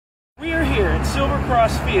here at Silver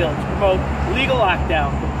Cross Field to promote Legal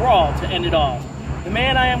Lockdown, the brawl to end it all. The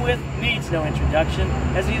man I am with needs no introduction,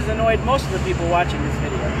 as he's annoyed most of the people watching this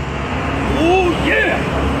video. Oh yeah!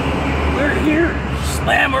 We're here,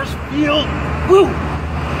 Slammers Field. Woo!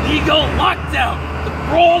 Legal Lockdown, the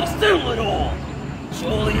brawl to settle it all.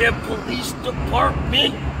 Joliet Police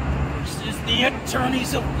Department versus the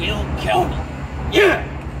attorneys of Will County. Yeah!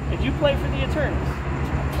 Did you play for the attorneys? I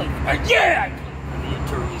play for the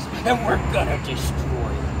attorneys, and we're gonna destroy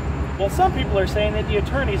them. Well, some people are saying that the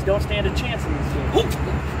attorneys don't stand a chance in this game. Who said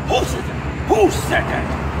that? Who said that?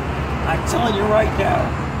 I'm telling you right now,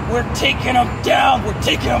 we're taking them down, we're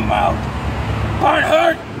taking them out.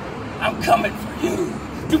 Barnhart, I'm coming for you.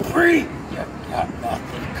 Dupree, you got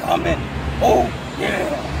nothing coming. Oh,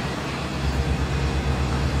 yeah.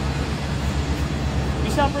 You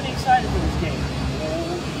sound pretty excited for this game.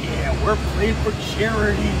 Oh, yeah, we're playing for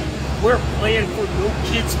charity. We're playing for No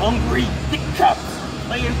Kids Hungry. The cops are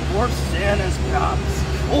playing for Santa's cops.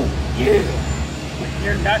 Oh, yeah. But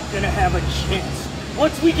you're not going to have a chance.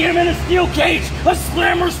 Once we get them in a steel cage, a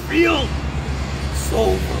Slammer's Field, it's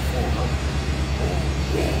over for them.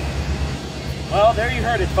 Oh, yeah. Well, there you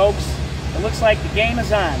heard it, folks. It looks like the game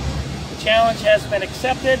is on. The challenge has been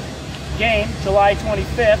accepted. Game, July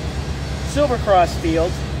 25th, Silver Cross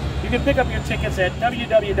Field. You can pick up your tickets at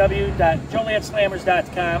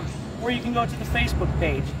www.jolietslammers.com, or you can go to the Facebook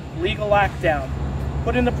page, Legal Lockdown.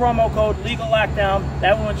 Put in the promo code Legal Lockdown.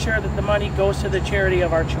 That will ensure that the money goes to the charity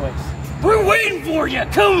of our choice. We're waiting for you.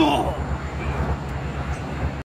 Come on.